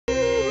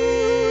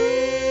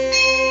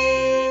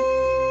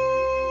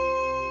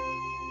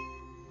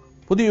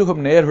புதுயுகம்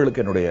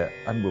நேயர்களுக்கு என்னுடைய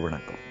அன்பு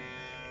வணக்கம்.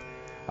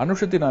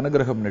 அனுஷத்தின்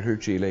அனுகிரகம்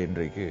நிகழ்ச்சியில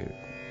இன்றைக்கு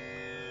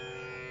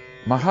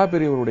மகா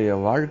பெரியவருடைய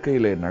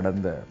வாழ்க்கையிலே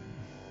நடந்த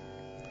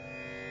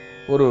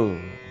ஒரு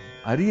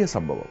அரிய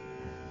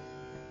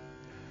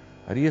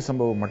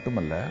சம்பவம்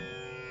மட்டுமல்ல,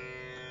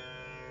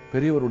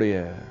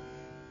 பெரியவருடைய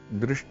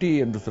திருஷ்டி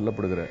என்று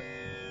சொல்லப்படுகிற,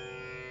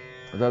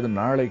 அதாவது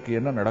நாளைக்கு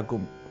என்ன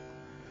நடக்கும்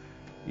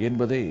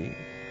என்பதை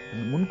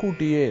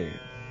முன்கூட்டியே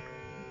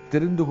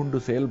தெரிந்து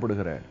கொண்டு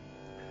செயல்படுகிற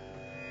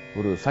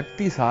ஒரு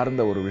சக்தி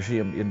சார்ந்த ஒரு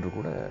விஷயம் என்று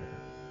கூட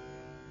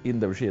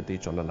இந்த விஷயத்தை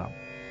சொல்லலாம்.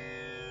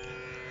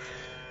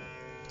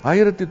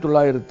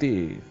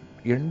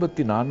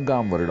 1984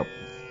 வருடம்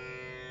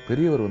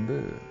பெரியவர்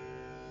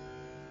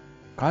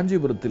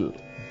காஞ்சிபுரத்தில்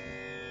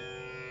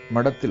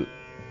மடத்தில்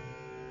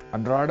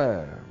அன்றாட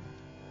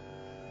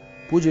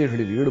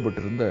பூஜைகளில்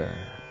ஈடுபட்டிருந்த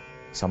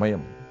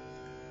சமயம்,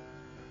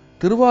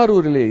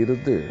 திருவாரூரிலே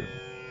இருந்து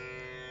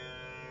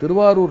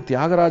திருவாரூர்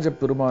தியாகராஜ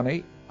பெருமானை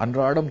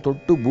அன்றாடம்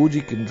தொட்டு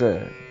பூஜிக்கின்ற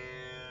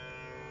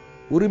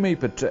உரிமை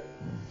பெற்ற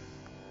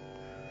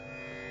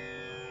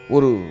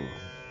ஒரு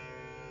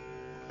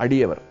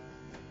அடியவர்,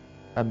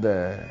 அந்த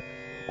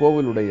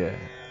கோவிலுடைய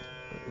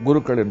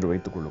குருக்கள் என்று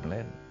வைத்துக்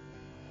கொள்ளுங்களேன்,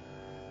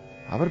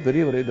 அவர்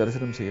பெரியவரை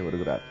தரிசனம் செய்ய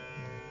வருகிறார்.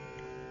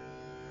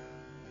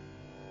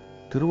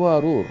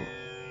 திருவாரூர்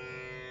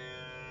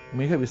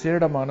மிக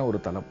விசேடமான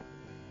ஒரு தலம்.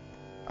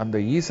 அந்த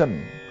ஈசன்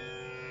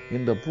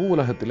இந்த பூ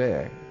உலகத்திலே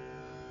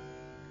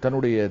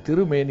தன்னுடைய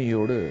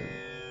திருமேனியோடு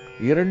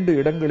 2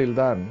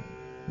 இடங்களில்தான்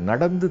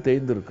நடந்து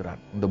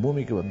தேய்ந்திருக்கிறான் இந்த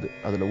பூமிக்கு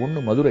அதுல ஒண்ணு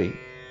மதுரை,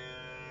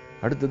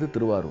 அடுத்தது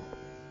திருவாரூர்.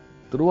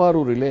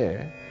 திருவாரூரிலே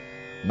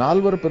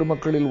 4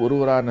 பெருமக்களில்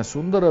ஒருவரான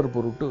சுந்தரர்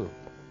பொருட்டு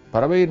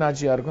பறவை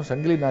நாச்சியாருக்கும்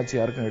சங்கிலி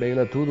நாச்சியாருக்கும்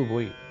இடையில தூது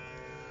போய்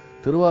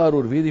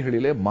திருவாரூர்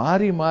வீதிகளிலே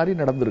மாறி மாறி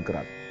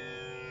நடந்திருக்கிறார்.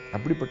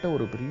 அப்படிப்பட்ட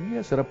ஒரு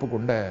பெரிய சிறப்பு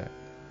கொண்ட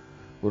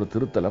ஒரு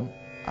திருத்தலம்.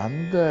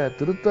 அந்த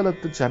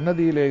திருத்தலத்து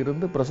சன்னதியிலே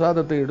இருந்து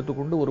பிரசாதத்தை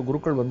எடுத்துக்கொண்டு ஒரு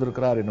குருக்கள்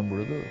வந்திருக்கிறார் என்னும்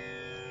பொழுது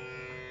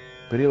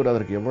பெரியவர்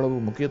அதற்கு எவ்வளவு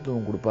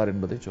முக்கியத்துவம் கொடுப்பார்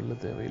என்பதை சொல்ல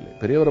தேவையில்லை.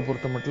 பெரியவரை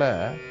பொறுத்த மட்டும்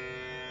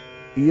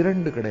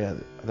 2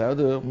 கிடையாது,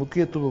 அதாவது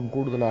முக்கியத்துவம்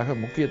கூடுதலாக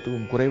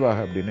முக்கியத்துவம் குறைவாக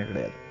அப்படின்னே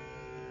கிடையாது,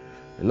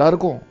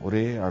 எல்லாருக்கும்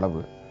ஒரே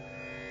அளவு.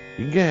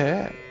 இங்க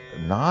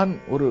நான்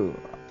ஒரு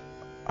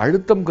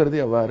அழுத்தம்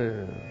கருதி அவ்வாறு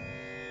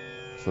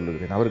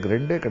சொல்லுகிறேன். அவருக்கு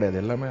 2 கிடையாது,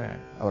 எல்லாமே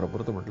அவரை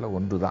பொறுத்த மட்டும்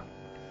ஒன்றுதான்.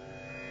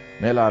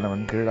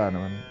 மேலானவன்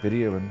கீழானவன்,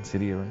 பெரியவன்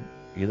சிறியவன்,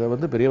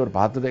 இதை பெரியவர்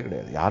பார்த்ததே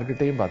கிடையாது,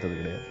 யார்கிட்டையும் பார்த்தது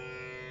கிடையாது.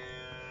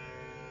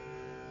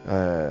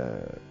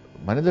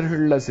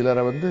 மனிதர்கள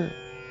சிலரை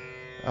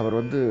அவர்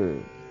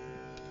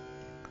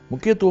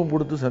முக்கியத்துவம்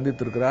கொடுத்து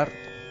சந்தித்திருக்கிறார்,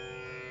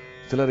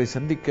 சிலரை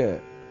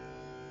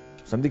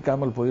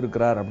சந்திக்காமல்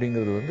போயிருக்கிறார்.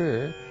 அப்படிங்கிறது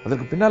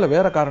அதற்கு பின்னால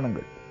வேற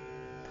காரணங்கள்,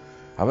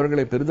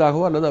 அவர்களை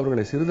பெரிதாகவோ அல்லது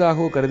அவர்களை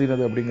சிறிதாகவோ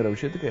கருதினது அப்படிங்கிற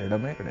விஷயத்துக்கு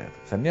இடமே கிடையாது.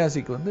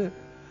 சன்னியாசிக்கு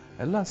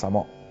எல்லாம்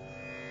சமம்,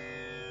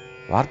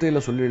 வார்த்தையில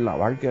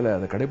சொல்லிடலாம், வாழ்க்கையில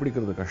அதை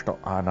கடைபிடிக்கிறது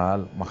கஷ்டம்.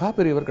 ஆனால் மகா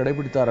பெரியவர்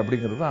கடைபிடித்தார்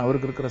அப்படிங்கிறது தான்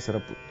அவருக்கு இருக்கிற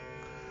சிறப்பு.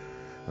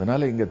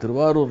 அதனால இங்க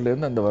திருவாரூர்ல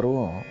இருந்து அந்த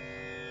வரவும்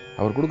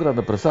அவர் கொடுக்குற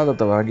அந்த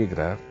பிரசாதத்தை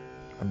வாங்கிக்கிறார்.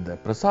 அந்த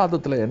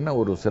பிரசாதத்துல என்ன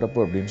ஒரு சிறப்பு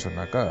அப்படின்னு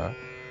சொன்னாக்கா,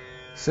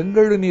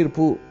 செங்கழு நீர்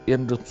பூ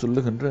என்று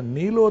சொல்லுகின்ற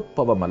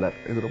நீலோத்பவ மலர்.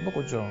 இது ரொம்ப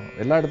கொஞ்சம்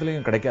எல்லா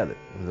இடத்துலையும் கிடைக்காது,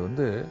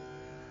 இது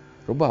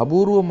ரொம்ப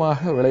அபூர்வமாக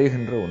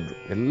விளைகின்ற ஒன்று.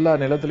 எல்லா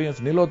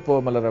நிலத்திலையும் நீலோத்பவ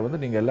மலரை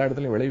நீங்க எல்லா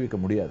இடத்துலையும் விளைவிக்க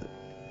முடியாது,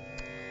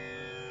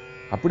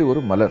 அப்படி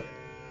ஒரு மலர்.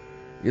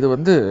 இது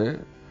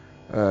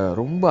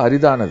ரொம்ப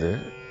அரிதானது.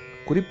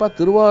 குறிப்பா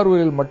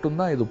திருவாரூரில்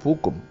மட்டும்தான் இது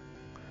பூக்கும்.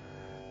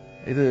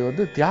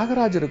 இது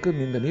தியாகராஜருக்கு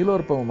இந்த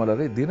நீலோத்பவ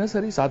மலரை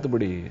தினசரி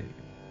சாத்துபடி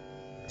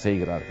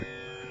செய்கிறார்கள்.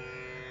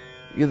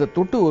 இதை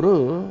தொட்டு ஒரு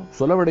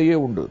சொலவடையே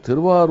உண்டு.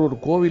 திருவாரூர்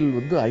கோவில்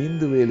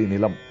 5 வேலி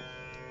நிலம்,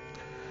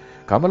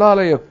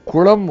 கமலாலய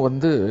குளம்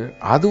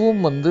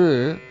அதுவும்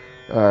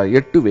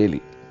 8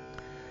 வேலி,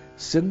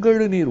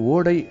 செங்கழு நீர்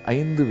ஓடை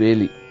 5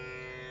 வேலி.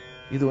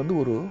 இது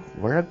ஒரு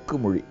வழக்கு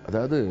மொழி.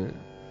 அதாவது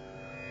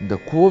இந்த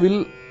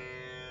கோவில்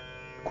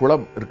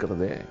குளம்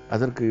இருக்கிறதே,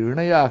 அதற்கு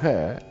இணையாக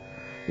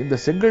இந்த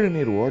செங்கழு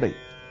நீர் ஓடை,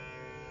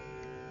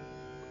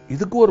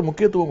 இதுக்கு ஒரு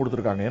முக்கியத்துவம்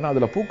கொடுத்திருக்காங்க. ஏன்னா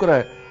அதுல பூக்கிற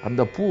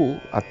அந்த பூ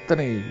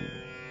அத்தனை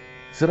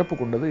சிறப்பு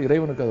கொண்டது,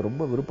 இறைவனுக்கு அது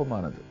ரொம்ப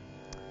விருப்பமானது,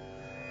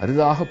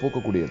 அரிதாக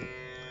பூக்கக்கூடியது.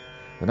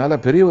 அதனால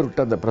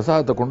பெரியவர்கிட்ட அந்த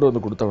பிரசாதத்தை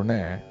கொண்டு கொடுத்த உடனே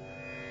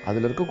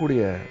அதுல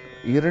இருக்கக்கூடிய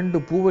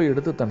 2 பூவை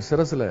எடுத்து தன்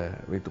சிரசுல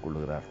வைத்துக்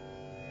கொள்ளுகிறார்.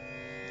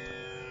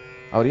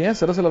 அவர் ஏன்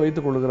சிரசுல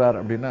வைத்துக் கொள்ளுகிறார்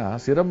அப்படின்னா,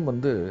 சிரம்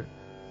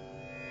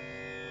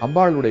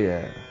அம்பாளுடைய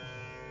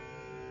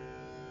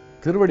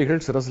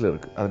திருவடிகள் சிரசுல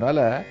இருக்கு. அதனால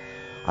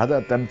அதை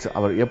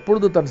அவர்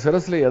எப்பொழுது தன்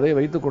சிரசுல எதை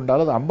வைத்துக்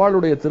கொண்டாலும் அது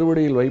அம்பாளுடைய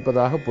திருவடியில்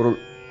வைப்பதாக பொருள்.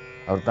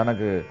 அவர்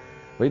தனக்கு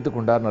வைத்துக்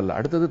கொண்டார் நல்ல.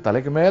 அடுத்தது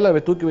தலைக்கு மேல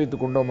தூக்கி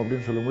வைத்துக் கொண்டோம்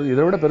அப்படின்னு சொல்லும்போது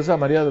இதை விட பெருசா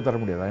மரியாதை தர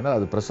முடியாது, ஏன்னா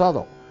அது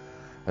பிரசாதம்.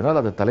 அதனால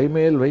அதை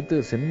தலைமேல் வைத்து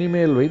சென்னி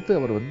மேல் வைத்து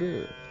அவர்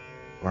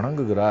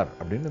வணங்குகிறார்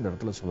அப்படின்னு இந்த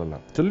இடத்துல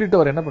சொல்லலாம். சொல்லிட்டு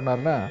அவர் என்ன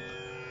பண்ணார்னா,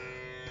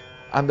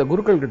 அந்த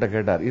குருக்கள் கிட்ட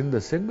கேட்டார், இந்த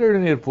செங்கழு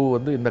நீர் பூ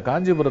இந்த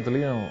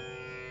காஞ்சிபுரத்திலையும்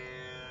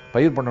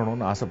பயிர்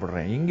பண்ணணும்னு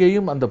ஆசைப்படுறேன்.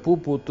 இங்கேயும் அந்த பூ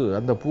பூத்து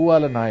அந்த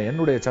பூவால நான்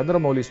என்னுடைய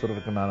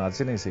சந்திரமௌலீஸ்வரருக்கு நான்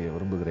அர்ச்சனை செய்ய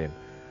விரும்புகிறேன்.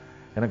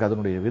 எனக்கு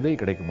அதனுடைய விதை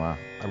கிடைக்குமா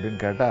அப்படின்னு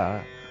கேட்டா,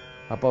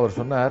 அப்ப அவர்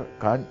சொன்னார்,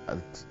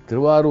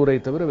 திருவாரூரை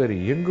தவிர வேறு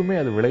எங்குமே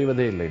அது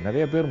விளைவதே இல்லை.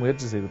 நிறைய பேர்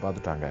முயற்சி செய்து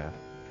பார்த்துட்டாங்க,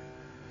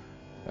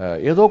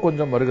 ஏதோ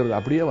கொஞ்சம் வருகிறது,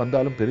 அப்படியே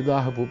வந்தாலும்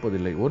பெரிதாக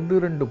பூப்பதில்லை,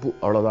 1-2 பூ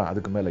அவ்வளவுதான்,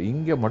 அதுக்கு மேல.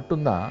 இங்க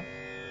மட்டும்தான்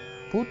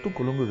பூத்து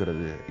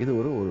குலுங்குகிறது. இது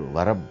ஒரு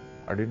வரம்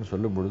அப்படின்னு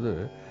சொல்லும் பொழுது,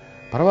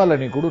 பரவாயில்ல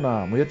நீ கூட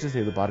நான் முயற்சி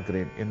செய்து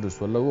பார்க்கிறேன் என்று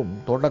சொல்லவும்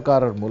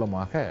தோட்டக்காரர்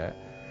மூலமாக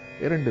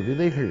 2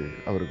 விதைகள்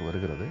அவருக்கு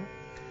வருகிறது.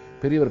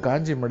 பெரியவர்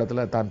காஞ்சி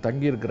மடத்துல தான்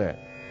தங்கியிருக்கிற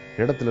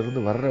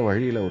இடத்திலிருந்து வர்ற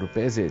வழியில ஒரு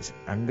பேசேஜ்,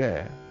 அங்க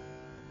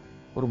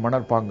ஒரு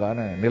மணற்பாங்கான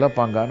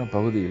நிலப்பாங்கான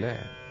பகுதியில,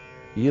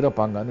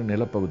 ஈரப்பாங்கான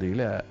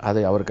நிலப்பகுதியில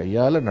அதை அவர்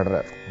கையால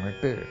நடுறார்.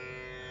 நட்டு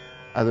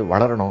அது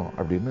வளரணும்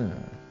அப்படின்னு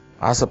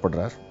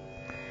ஆசைப்படுறார்.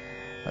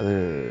 அது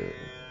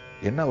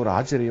என்ன ஒரு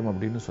ஆச்சரியம்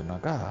அப்படின்னு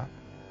சொன்னாக்கா,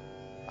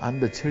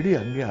 அந்த செடி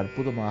அங்கே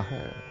அற்புதமாக,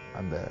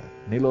 அந்த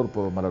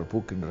நீலோற்பவ மலர்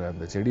பூக்கின்ற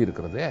அந்த செடி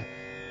இருக்கிறதே,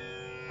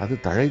 அது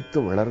தழைத்து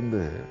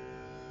வளர்ந்து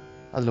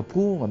அதுல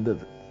பூவும்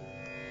வந்தது.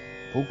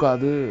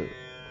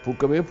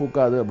 பூக்கவே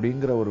பூக்காது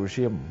அப்படிங்கிற ஒரு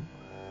விஷயம்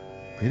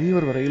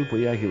பெரியவர் வரையில்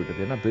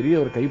பொய்யாகிவிட்டது. ஏன்னா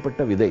பெரியவர்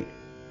கைப்பட்ட விதை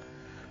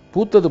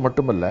பூத்தது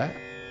மட்டுமல்ல,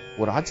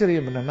 ஒரு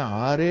ஆச்சரியம் என்னன்னா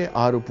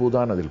 6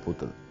 பூதான் அதில்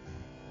பூத்தது.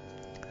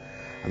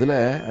 அதுல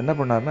என்ன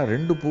பண்ணார்னா,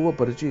 2 பூவை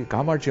பறிச்சு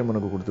காமாட்சி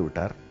அம்மனுக்கு கொடுத்து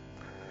விட்டார்.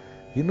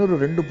 இன்னொரு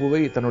 2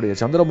 பூவை தன்னுடைய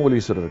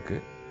சந்திரமௌலீஸ்வரருக்கு,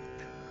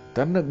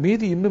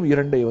 மீதி இன்னும்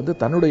 2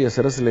 தன்னுடைய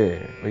சிரசிலே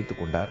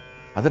வைத்துக் கொண்டார்.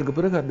 அதற்கு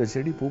பிறகு அந்த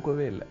செடி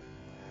பூக்கவே இல்லை.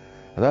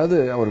 அதாவது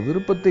அவர்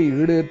விருப்பத்தை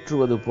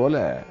ஈடேற்றுவது போல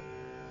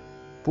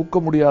பூக்க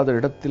முடியாத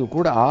இடத்தில்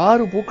கூட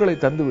 6 பூக்களை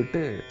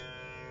தந்துவிட்டு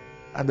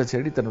அந்த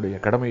செடி தன்னுடைய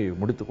கடமையை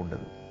முடித்துக்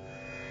கொண்டது.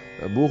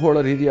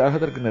 பூகோள ரீதியாக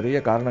அதற்கு நிறைய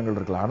காரணங்கள்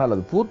இருக்கலாம், ஆனால்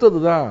அது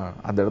பூத்ததுதான்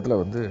அந்த இடத்துல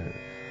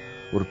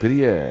ஒரு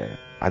பெரிய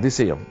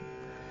அதிசயம்.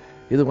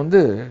 இது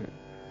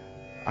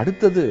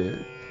அடுத்தது,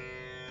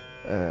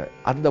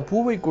 அந்த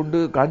பூவை கொண்டு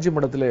காஞ்சி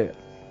மடத்திலே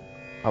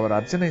அவர்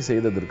அர்ச்சனை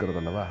செய்தது இருக்கிறது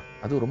அல்லவா,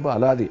 அது ரொம்ப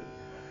அலாதி.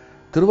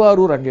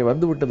 திருவாரூர் அங்கே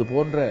வந்துவிட்டது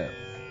போன்ற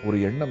ஒரு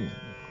எண்ணம்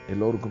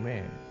எல்லோருக்குமே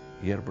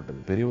ஏற்பட்டது.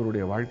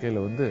 பெரியவருடைய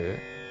வாழ்க்கையில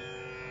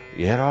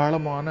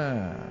ஏராளமான,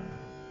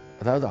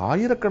 அதாவது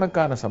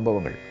ஆயிரக்கணக்கான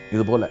சம்பவங்கள்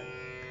இது போல.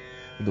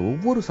 இந்த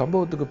ஒவ்வொரு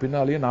சம்பவத்துக்கு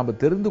பின்னாலேயும் நாம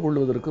தெரிந்து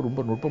கொள்வதற்கு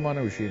ரொம்ப நுட்பமான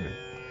விஷயங்கள்.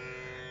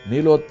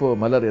 நீலோத்பவ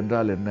மலர்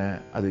என்றால் என்ன,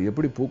 அது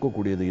எப்படி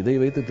பூக்கக்கூடியது, இதை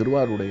வைத்து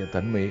திருவாரூருடைய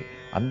தன்மை,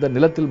 அந்த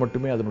நிலத்தில்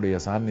மட்டுமே அதனுடைய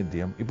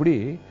சாநித்தியம், இப்படி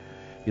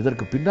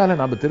இதற்கு பின்னால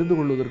நாம தெரிந்து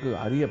கொள்வதற்கு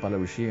அரிய பல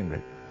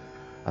விஷயங்கள்.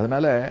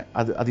 அதனால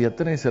அது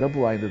எத்தனை சிறப்பு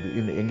வாய்ந்தது.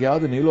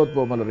 எங்கேயாவது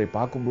நீலோத்பவ மலரை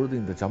பார்க்கும்பொழுது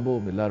இந்த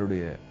சம்பவம்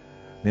எல்லாருடைய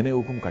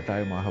நினைவுக்கும்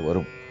கட்டாயமாக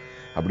வரும்.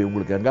 அப்படி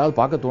உங்களுக்கு எங்காவது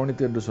பார்க்க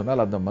தோணித்து என்று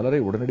சொன்னால், அந்த மலரை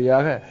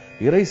உடனடியாக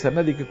இறை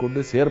சன்னதிக்கு கொண்டு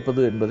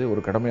சேர்ப்பது என்பதை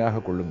ஒரு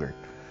கடமையாக கொள்ளுங்கள்.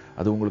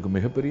 அது உங்களுக்கு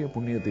மிகப்பெரிய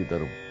புண்ணியத்தை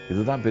தரும்.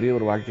 இதுதான்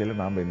பெரியவர் வாழ்க்கையில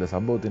நாம இந்த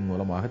சம்பவத்தின்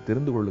மூலமாக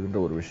தெரிந்து கொள்ளுகின்ற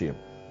ஒரு விஷயம்.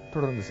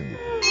 தொடர்ந்து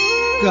சிந்திப்போம்.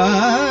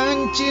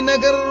 காஞ்சி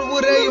நகர்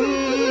உரையும்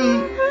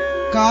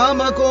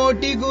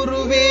காமகோட்டி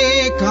குருவே,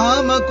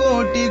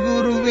 காமகோட்டி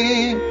குருவே,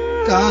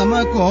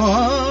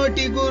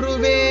 காமகோட்டி குரு